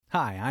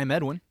Hi, I'm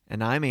Edwin.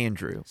 And I'm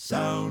Andrew.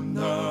 Sound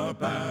the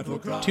battle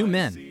cry. 2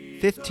 men,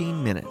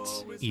 15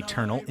 minutes.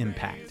 eternal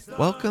impact.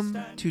 Welcome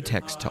to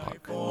Text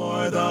Talk.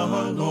 For the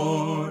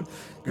Lord,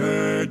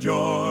 gird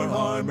your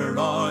armor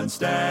on,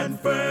 stand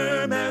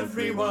firm,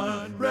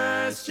 everyone.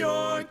 Rest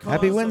your cause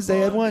Happy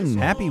Wednesday, upon Edwin. His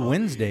Happy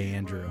Wednesday,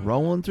 Andrew.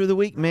 Rolling through the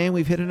week, man.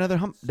 We've hit another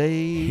hump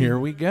day. Here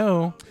we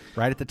go,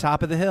 right at the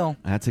top of the hill.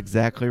 That's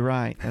exactly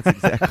right. That's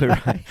exactly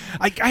right.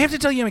 I have to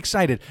tell you, I'm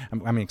excited.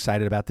 I'm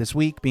excited about this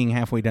week, being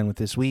halfway done with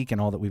this week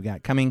and all that we've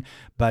got coming.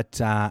 But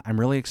I'm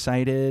really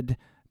excited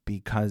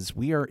because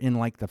we are in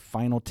like the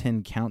final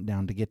 10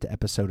 countdown to get to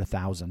episode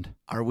 1,000.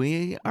 Are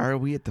we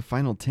at the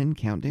final 10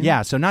 countdown?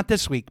 Yeah, so not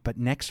this week, but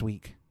next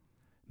week.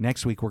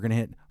 Next week, we're going to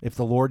hit, if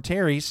the Lord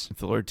tarries, If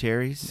the Lord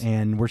tarries.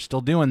 and we're still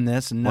doing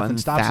this, and nothing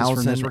stops us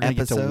from this, 1,000 we're going to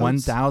get to episodes?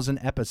 1,000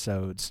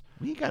 episodes.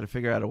 We got to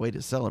figure out a way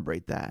to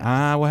celebrate that.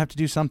 We'll have to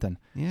do something.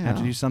 Yeah. Have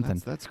to do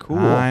something. That's cool.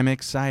 I'm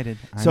excited.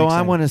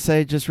 I want to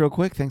say just real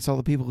quick, thanks to all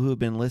the people who have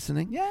been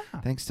listening. Yeah.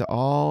 Thanks to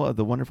all of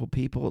the wonderful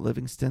people at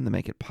Livingston that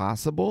make it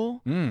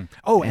possible.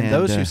 Oh, and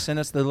those who And, sent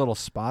us the little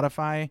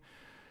Spotify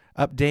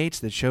updates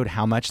that showed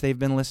how much they've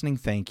been listening,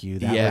 thank you.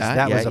 That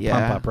Yeah, was a yeah,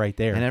 pump yeah. up right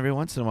there. And every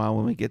once in a while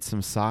when we get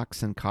some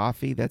socks and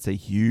coffee, that's a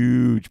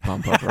huge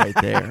pump up right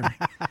there.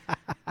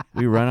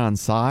 We run on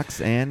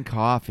socks and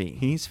coffee.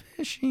 He's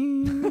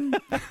fishing.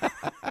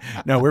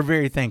 No, we're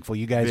very thankful.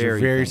 You guys are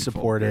Very very thankful,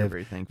 supportive.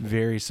 very thankful.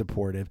 Very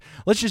supportive.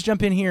 Let's just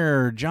jump in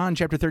here. John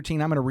chapter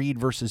 13. I'm going to read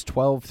verses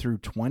 12 through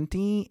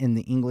 20 in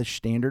the English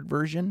Standard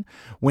Version.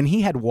 When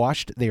he had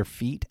washed their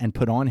feet and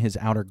put on his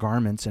outer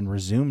garments and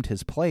resumed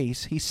his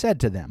place, he said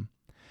to them,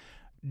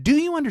 "Do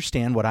you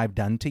understand what I've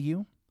done to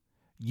you?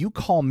 You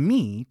call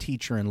me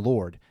teacher and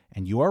Lord,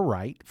 and you are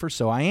right, for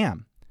so I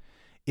am.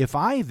 If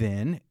I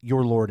then,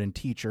 your Lord and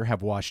teacher,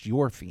 have washed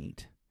your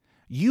feet,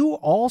 you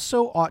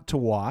also ought to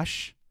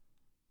wash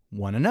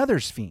one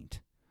another's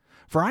feet.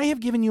 For I have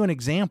given you an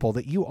example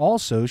that you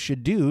also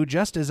should do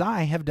just as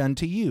I have done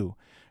to you.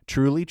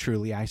 Truly,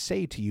 truly, I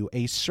say to you,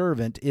 a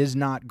servant is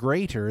not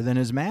greater than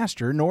his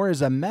master, nor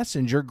is a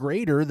messenger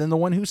greater than the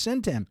one who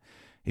sent him.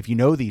 If you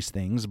know these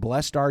things,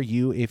 blessed are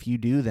you if you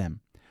do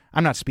them.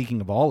 I'm not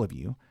speaking of all of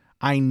you.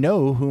 I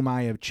know whom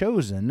I have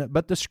chosen,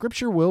 but the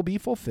scripture will be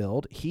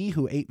fulfilled. He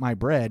who ate my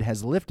bread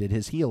has lifted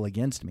his heel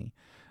against me.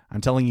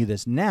 I'm telling you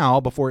this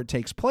now before it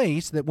takes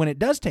place, that when it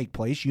does take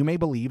place, you may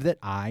believe that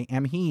I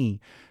am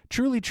he.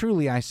 Truly,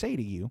 truly, I say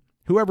to you,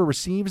 whoever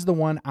receives the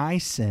one I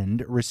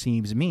send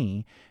receives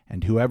me,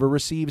 and whoever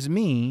receives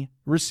me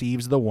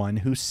receives the one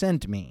who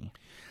sent me."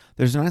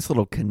 There's a nice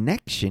little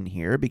connection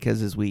here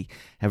because as we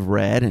have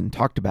read and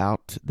talked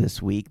about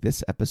this week,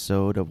 this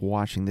episode of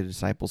washing the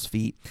disciples'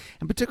 feet,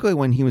 and particularly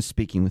when he was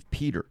speaking with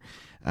Peter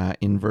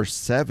in verse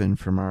 7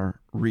 from our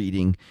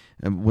reading,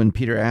 when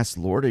Peter asked,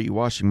 "Lord, are you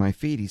washing my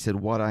feet?" He said,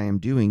 "What I am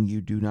doing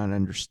you do not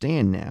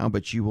understand now,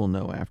 but you will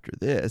know after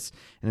this."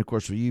 And of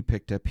course, what you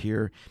picked up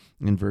here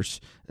in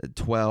verse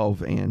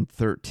 12 and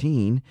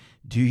 13,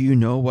 "Do you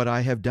know what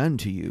I have done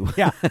to you?"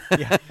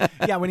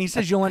 Yeah. When he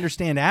says you'll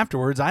understand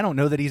afterwards, I don't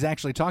know that he's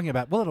actually talking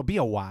about, well, it'll be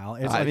a while.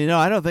 It's like,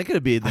 I don't think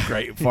it'd be the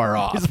great far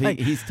off. It's like-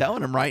 He's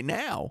telling him right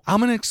now. I'm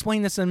going to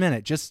explain this in a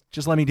minute. Just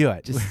let me do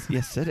it.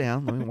 Sit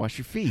down. Let me wash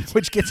your feet.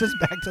 Which gets us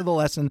back to the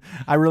lesson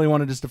I really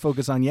wanted us to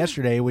focus on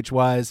yesterday, which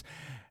was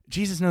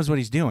Jesus knows what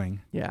he's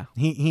doing. Yeah.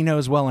 He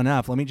knows well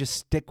enough. Let me just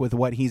stick with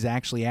what he's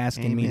actually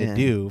asking me to Amen.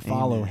 do.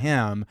 Follow Amen.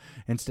 him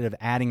instead of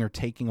adding or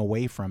taking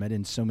away from it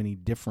in so many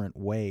different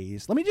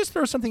ways. Let me just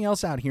throw something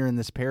else out here in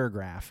this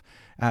paragraph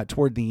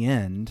toward the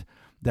end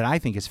that I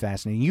think is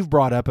fascinating. You've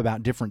brought up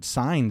about different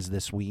signs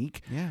this week.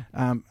 Yeah.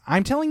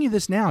 I'm telling you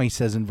this now, he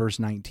says in verse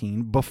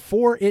 19,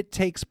 before it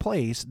takes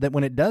place, that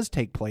when it does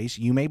take place,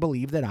 you may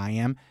believe that I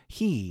am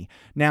he.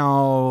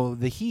 Now,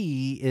 the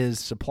he is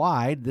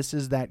supplied. This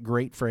is that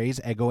great phrase,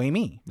 ego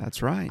eimi.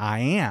 That's right. I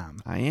am.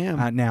 I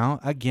am.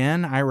 Now,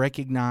 again, I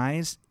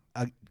recognize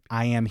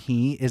I am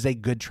he is a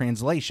good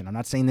translation. I'm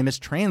not saying they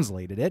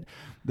mistranslated it.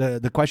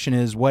 The question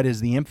is, what is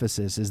the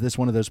emphasis? Is this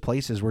one of those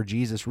places where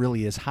Jesus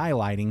really is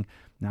highlighting,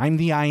 I'm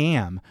the I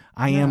am.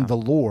 I am the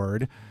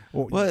Lord.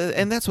 Well,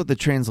 and that's what the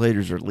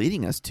translators are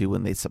leading us to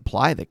when they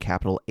supply the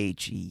capital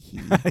H-E, he.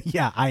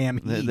 Yeah, I am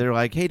he. They're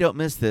like, hey, don't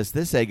miss this.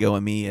 This ego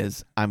in me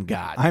is, I'm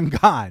God. I'm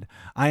God.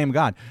 I am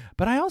God.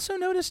 But I also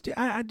noticed,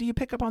 do you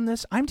pick up on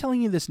this? I'm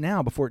telling you this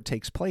now before it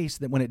takes place,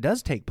 that when it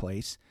does take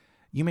place,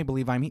 you may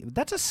believe I'm he.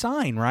 That's a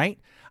sign, right?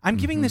 I'm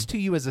giving this to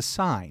you as a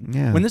sign.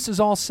 Yeah. When this is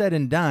all said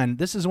and done,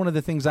 this is one of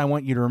the things I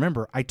want you to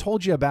remember. I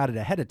told you about it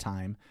ahead of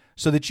time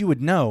so that you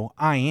would know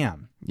I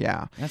am.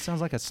 Yeah. That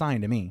sounds like a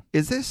sign to me.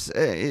 Is this,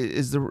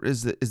 is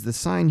the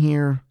sign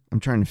here, I'm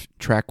trying to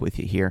track with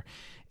you here.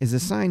 Is the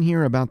sign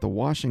here about the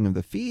washing of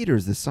the feet, or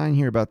is the sign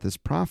here about this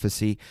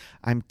prophecy?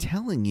 I'm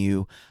telling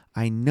you,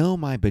 I know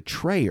my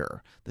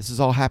betrayer. This is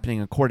all happening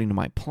according to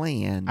my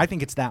plan. I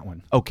think it's that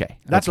one. Okay.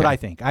 That's okay. what I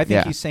think. I think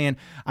Yeah. he's saying,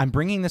 I'm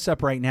bringing this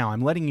up right now.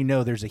 I'm letting you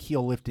know there's a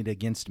heel lifted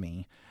against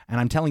me. And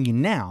I'm telling you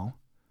now,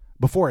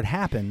 before it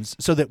happens,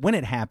 so that when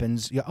it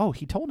happens,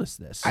 he told us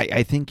this.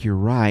 I think you're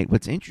right.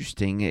 What's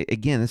interesting,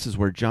 again, this is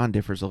where John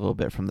differs a little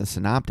bit from the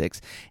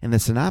Synoptics. In the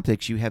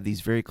Synoptics, you have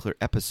these very clear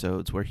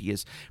episodes where he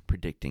is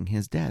predicting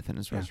his death and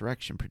his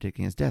resurrection,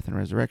 predicting his death and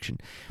resurrection.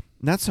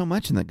 Not so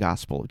much in the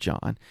Gospel of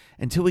John,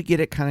 until we get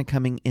it kind of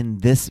coming in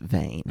this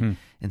vein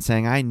and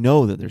saying, I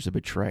know that there's a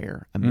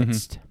betrayer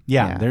amidst.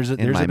 There's a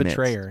midst.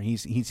 betrayer.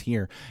 He's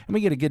here. And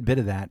we get a good bit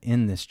of that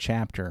in this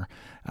chapter.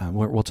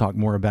 We'll talk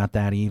more about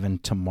that even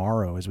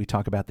tomorrow as we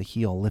talk about the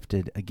heel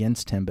lifted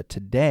against him. But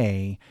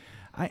today,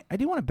 I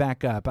do want to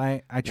back up.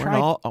 I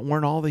tried.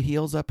 Weren't all the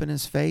heels up in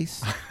his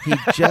face? He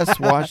just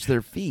washed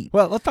their feet.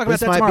 Well, let's talk about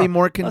that tomorrow. This might be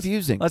more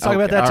confusing. Let's talk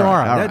about that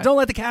tomorrow. All right. Don't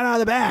let the cat out of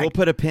the bag. We'll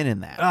put a pin in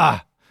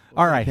that.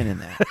 All right. Pin in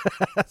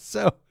that.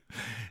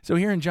 So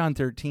here in John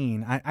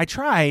 13, I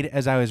tried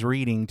as I was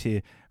reading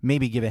to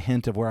maybe give a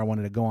hint of where I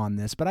wanted to go on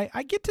this, but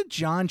I get to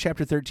John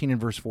chapter 13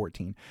 and verse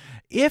 14.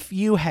 If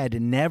you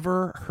had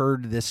never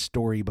heard this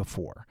story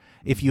before,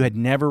 if you had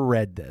never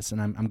read this,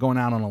 and I'm going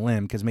out on a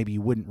limb because maybe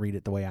you wouldn't read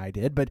it the way I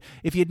did, but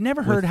if you had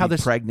never heard how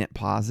this pregnant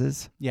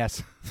pauses,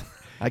 yes,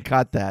 I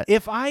caught that.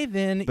 If I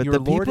then, but your the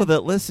Lord people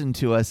that listen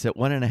to us at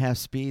 1.5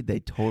 speed, they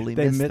totally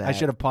missed that. I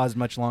should have paused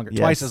much longer, yes,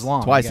 twice as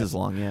long. Twice as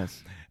long,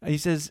 yes. He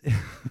says,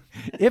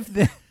 if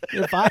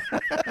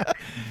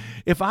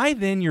I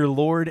then, your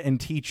Lord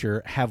and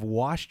teacher, have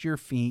washed your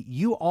feet,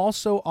 you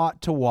also ought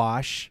to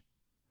wash.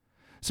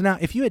 So now,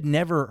 if you had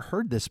never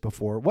heard this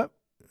before, what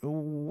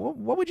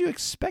would you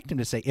expect him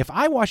to say? If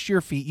I washed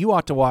your feet, you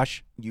ought to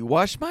wash. You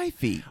wash my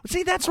feet.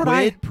 See, that's what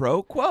Quid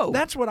pro quo.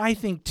 That's what I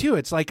think too.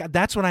 It's like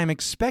that's what I'm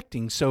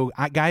expecting. So,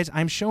 guys,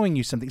 I'm showing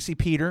you something. See,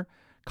 Peter,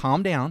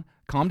 calm down.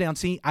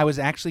 See, I was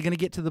actually going to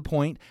get to the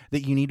point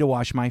that you need to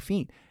wash my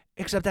feet.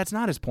 Except that's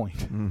not his point.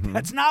 Mm-hmm.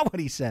 That's not what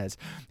he says.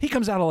 He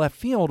comes out of left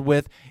field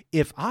with,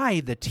 if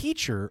I, the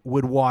teacher,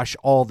 would wash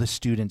all the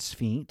students'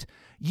 feet,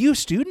 you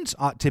students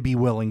ought to be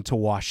willing to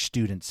wash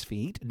students'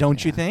 feet,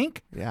 don't you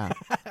think? Yeah.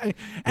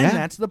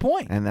 That's the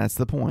point. And that's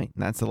the point.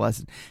 That's the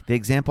lesson. The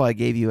example I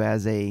gave you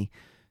as a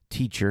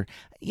teacher,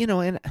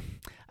 and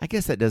I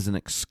guess that doesn't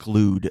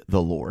exclude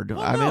the Lord.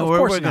 Well,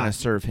 we're going to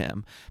serve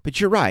him. But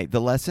you're right.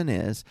 The lesson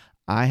is,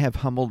 I have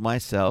humbled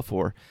myself,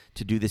 or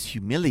to do this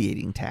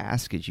humiliating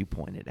task, as you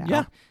pointed out.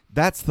 Yeah.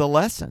 That's the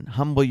lesson.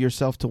 Humble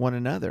yourself to one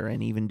another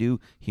and even do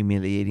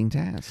humiliating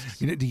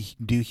tasks.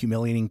 Do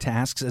humiliating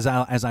tasks. As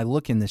I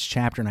look in this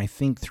chapter and I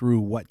think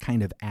through what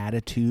kind of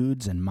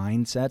attitudes and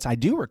mindsets, I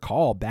do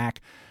recall back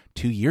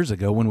 2 years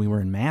ago when we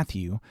were in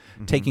Matthew,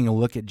 taking a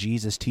look at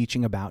Jesus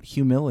teaching about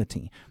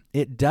humility.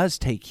 It does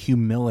take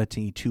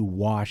humility to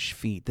wash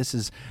feet. This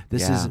is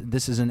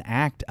an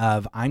act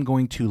of, I'm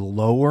going to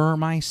lower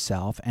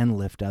myself and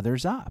lift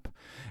others up.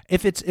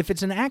 If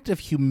it's an act of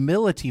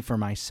humility for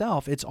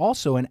myself, it's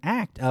also an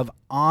act of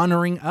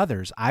honoring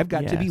others. I've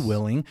got to be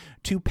willing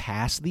to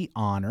pass the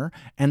honor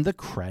and the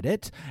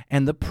credit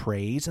and the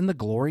praise and the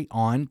glory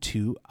on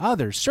to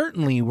others.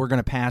 Certainly, we're going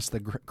to pass the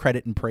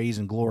credit and praise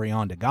and glory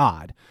on to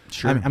God.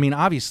 Sure. I mean,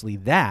 obviously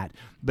that,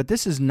 but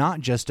this is not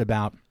just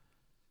about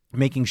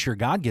making sure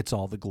God gets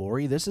all the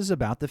glory. This is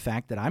about the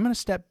fact that I'm going to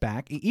step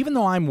back, even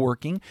though I'm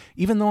working,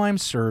 even though I'm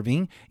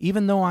serving,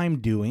 even though I'm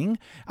doing.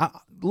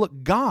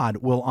 Look, God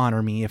will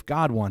honor me if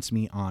God wants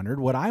me honored.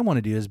 What I want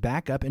to do is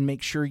back up and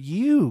make sure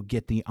you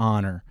get the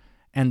honor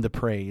and the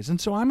praise.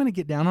 And so I'm going to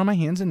get down on my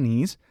hands and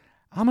knees.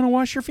 I'm going to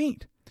wash your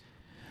feet.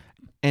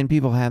 And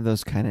people have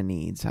those kind of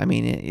needs. I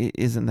mean,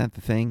 isn't that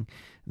the thing?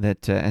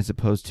 That as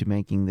opposed to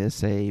making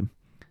this a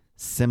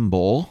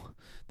symbol,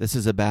 this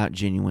is about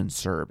genuine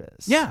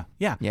service. Yeah.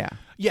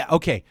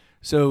 Okay.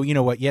 So you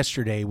know what?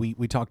 Yesterday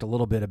we talked a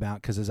little bit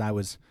about, because as I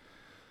was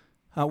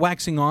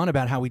waxing on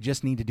about how we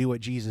just need to do what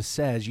Jesus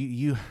says,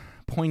 you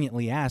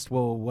poignantly asked,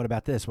 well, what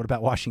about this? What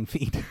about washing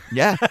feet?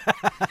 Yeah.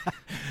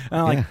 And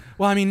I'm like,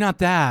 well, I mean, not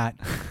that.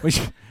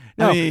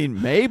 No. I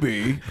mean,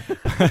 maybe.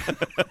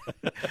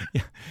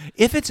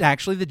 If it's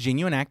actually the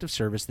genuine act of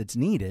service that's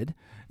needed,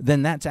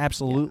 then that's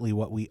absolutely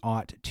what we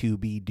ought to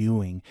be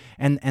doing.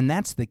 And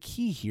that's the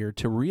key here,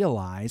 to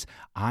realize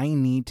I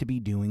need to be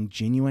doing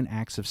genuine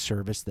acts of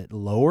service that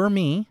lower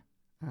me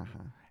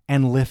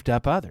and lift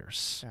up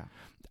others. Yeah.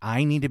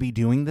 I need to be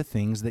doing the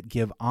things that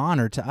give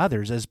honor to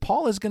others. As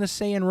Paul is going to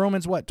say in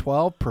Romans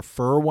 12,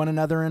 prefer one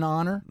another in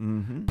honor.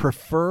 Mm-hmm.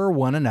 Prefer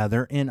one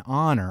another in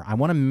honor. I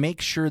want to make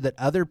sure that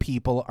other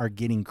people are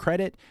getting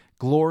credit,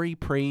 glory,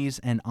 praise,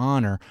 and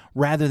honor,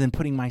 rather than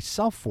putting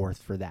myself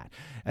forth for that.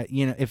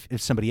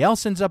 If somebody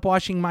else ends up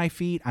washing my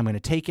feet, I'm going to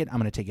take it. I'm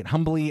going to take it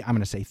humbly. I'm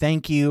going to say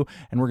thank you,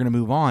 and we're going to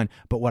move on.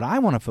 But what I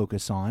want to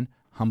focus on,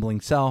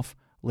 humbling self,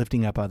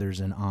 lifting up others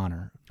in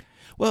honor.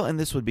 Well, and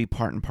this would be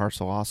part and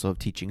parcel also of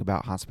teaching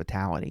about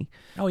hospitality,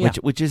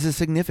 which is a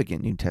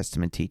significant New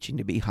Testament teaching,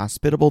 to be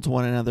hospitable to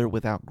one another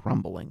without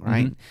grumbling,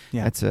 right? Mm-hmm.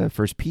 Yeah. That's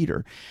 1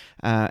 Peter.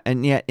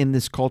 And yet in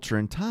this culture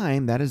and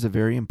time, that is a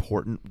very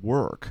important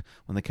work.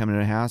 When they come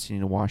into a house, you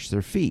need to wash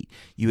their feet.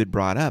 You had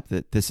brought up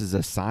that this is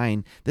a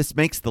sign. This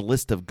makes the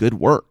list of good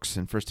works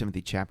in 1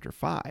 Timothy chapter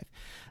 5.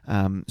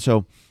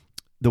 So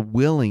the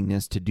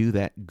willingness to do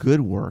that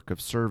good work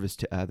of service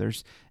to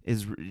others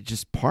is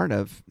just part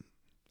of,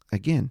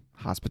 again,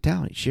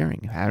 hospitality,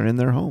 sharing, having it in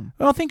their home.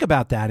 Well, think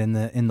about that in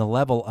the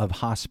level of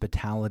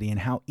hospitality and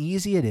how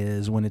easy it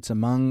is when it's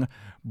among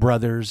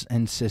brothers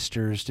and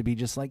sisters to be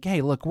just like,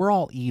 hey, look, we're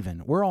all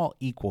even. We're all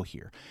equal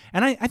here.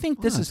 And I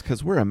think this is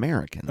because we're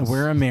Americans.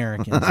 We're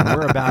Americans. And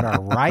we're about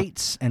our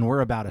rights, and we're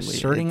about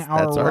asserting that's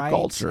our our rights.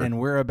 culture. And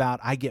we're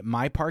about, I get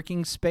my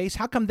parking space.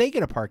 How come they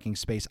get a parking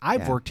space?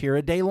 I've Yeah. worked here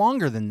a day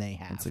longer than they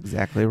have. That's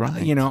exactly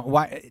right. You know,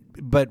 why?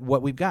 But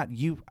what we've got,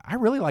 I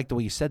really like the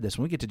way you said this.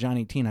 When we get to John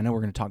 18, I know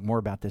we're going to talk more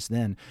about this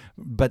then,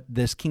 but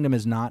this kingdom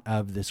is not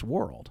of this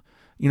world.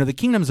 You know, the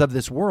kingdoms of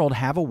this world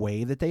have a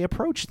way that they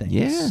approach things.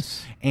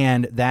 Yes.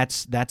 And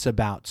that's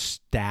about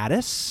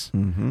status.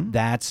 Mm-hmm.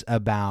 That's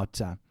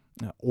about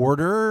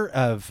order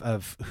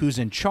of who's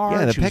in charge.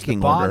 Yeah, the who's pecking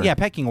boss. order. Yeah,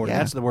 pecking order. Yeah.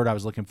 That's the word I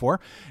was looking for.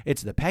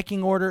 It's the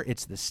pecking order.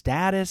 It's the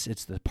status.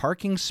 It's the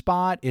parking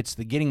spot. It's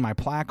the getting my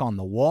plaque on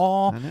the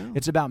wall. I know.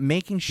 It's about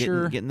making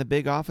sure. Getting the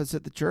big office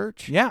at the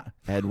church. Yeah.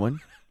 Edwin.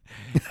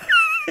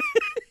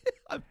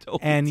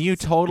 And you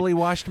totally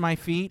washed my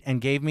feet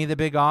and gave me the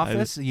big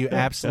office. You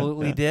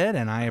absolutely did,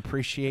 and I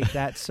appreciate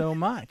that so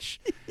much.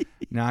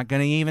 Not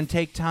going to even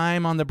take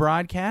time on the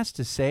broadcast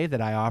to say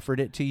that I offered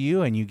it to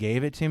you and you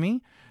gave it to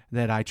me,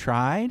 that I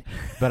tried.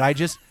 But I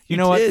just, you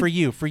know what, did. for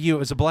you, it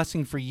was a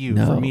blessing for you,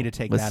 for me to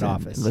take that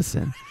office.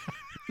 Listen,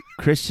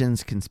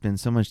 Christians can spend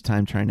so much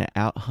time trying to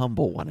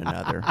out-humble one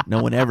another.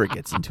 No one ever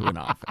gets into an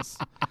office.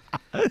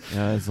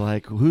 It's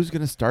like, who's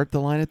going to start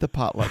the line at the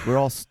potluck? We're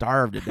all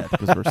starved to death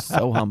because we're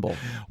so humble.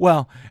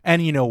 Well,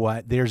 and you know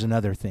what? There's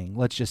another thing.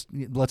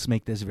 Let's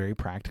make this very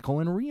practical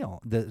and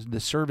real. The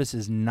service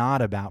is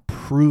not about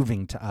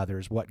proving to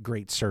others what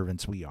great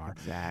servants we are.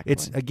 Exactly.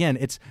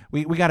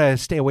 We got to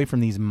stay away from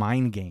these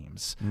mind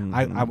games.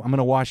 Mm-hmm. I'm going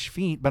to wash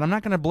feet, but I'm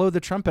not going to blow the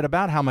trumpet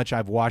about how much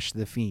I've washed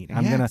the feet.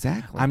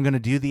 I'm going to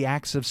do the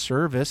acts of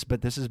service,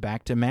 but this is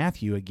back to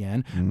Matthew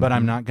again. Mm-hmm. But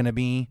I'm not going to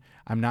be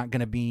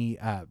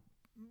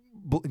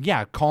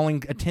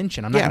calling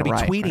attention. I'm not going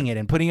to be tweeting it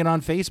and putting it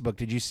on Facebook.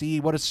 Did you see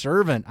what a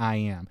servant I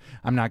am?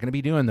 I'm not going to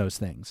be doing those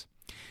things.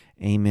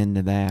 Amen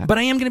to that. But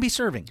I am going to be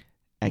serving.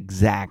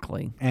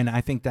 Exactly. And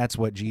I think that's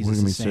what Jesus We're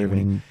going to be is saying.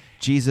 serving.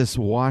 Jesus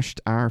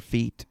washed our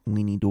feet.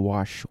 We need to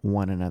wash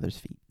one another's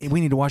feet. We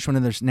need to wash one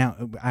another's. Now,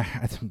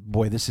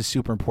 boy, this is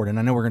super important.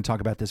 I know we're going to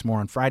talk about this more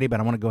on Friday, but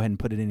I want to go ahead and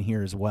put it in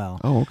here as well.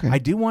 Oh, okay. I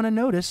do want to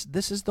notice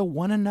this is the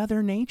one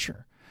another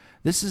nature.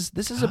 This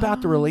is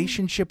about the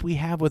relationship we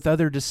have with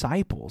other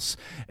disciples.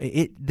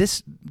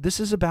 This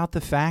is about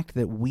the fact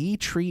that we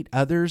treat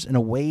others in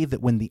a way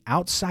that when the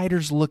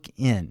outsiders look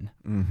in,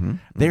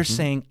 they're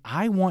saying,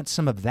 I want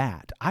some of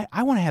that.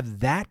 I want to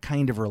have that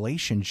kind of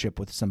relationship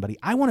with somebody.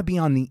 I want to be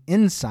on the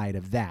inside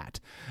of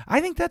that.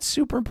 I think that's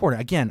super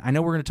important. Again, I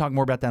know we're going to talk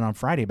more about that on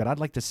Friday, but I'd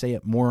like to say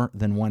it more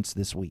than once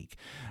this week.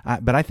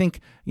 But I think,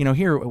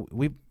 here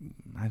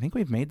I think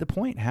we've made the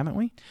point, haven't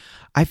we?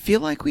 I feel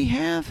like we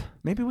have.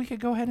 Maybe we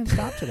could go ahead and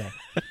stop today.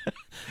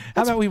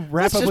 How about we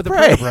wrap up just with a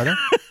pray. prayer, brother?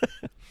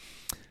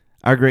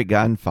 Our great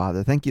God and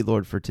Father, thank you,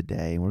 Lord, for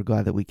today. We're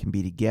glad that we can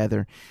be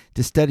together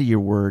to study your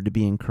word, to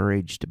be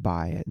encouraged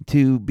by it,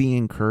 to be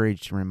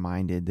encouraged and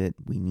reminded that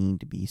we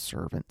need to be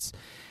servants.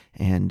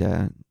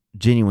 And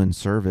genuine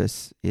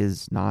service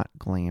is not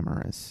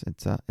glamorous.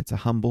 It's a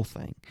humble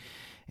thing.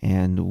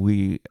 And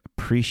we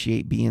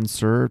appreciate being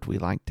served. We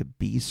like to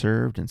be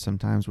served. And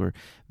sometimes we're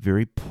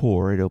very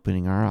poor at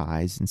opening our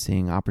eyes and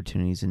seeing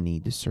opportunities and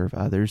need to serve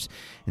others.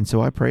 And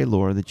so I pray,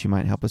 Lord, that you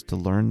might help us to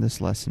learn this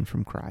lesson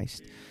from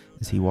Christ.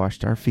 As he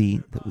washed our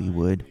feet, that we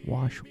would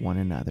wash one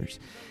another's.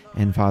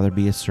 And Father,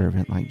 be a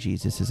servant like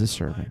Jesus is a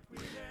servant.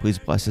 Please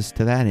bless us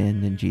to that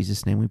end. In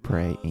Jesus' name we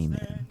pray.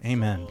 Amen.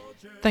 Amen.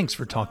 Thanks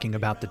for talking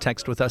about the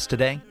text with us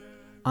today.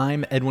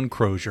 I'm Edwin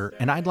Crozier,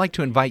 and I'd like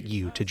to invite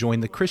you to join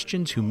the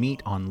Christians who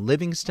meet on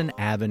Livingston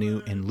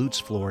Avenue in Lutz,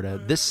 Florida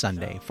this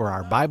Sunday for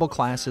our Bible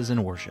classes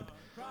and worship.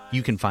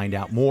 You can find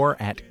out more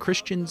at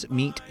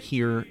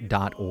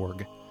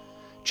christiansmeethere.org.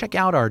 Check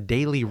out our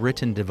daily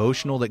written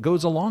devotional that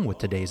goes along with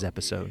today's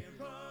episode.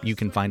 You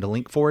can find a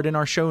link for it in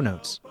our show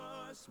notes.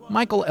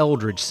 Michael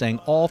Eldridge sang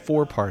all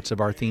 4 parts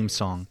of our theme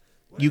song.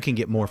 You can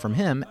get more from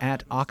him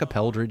at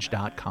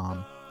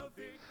acapeldridge.com.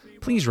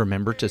 Please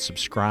remember to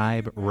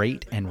subscribe,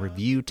 rate, and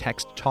review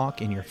Text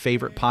Talk in your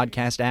favorite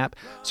podcast app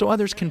so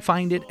others can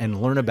find it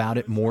and learn about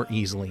it more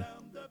easily.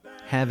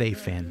 Have a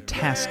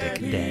fantastic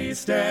day.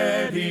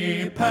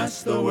 Steady,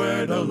 pass the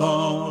word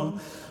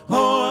along.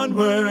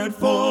 Onward,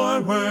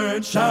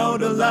 forward,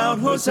 shout aloud,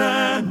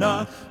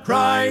 Hosanna.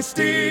 Christ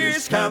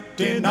is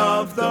captain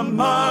of the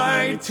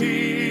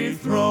mighty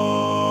throng.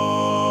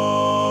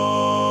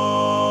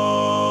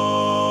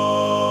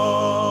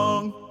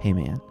 Hey,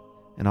 man,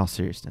 in all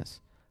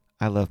seriousness,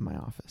 I love my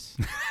office.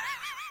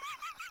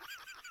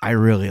 I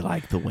really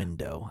like the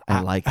window.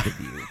 I like the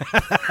view.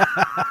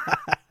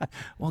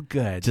 Well,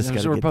 good. Just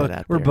got to get that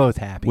out We're there. both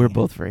happy. We're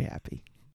both very happy.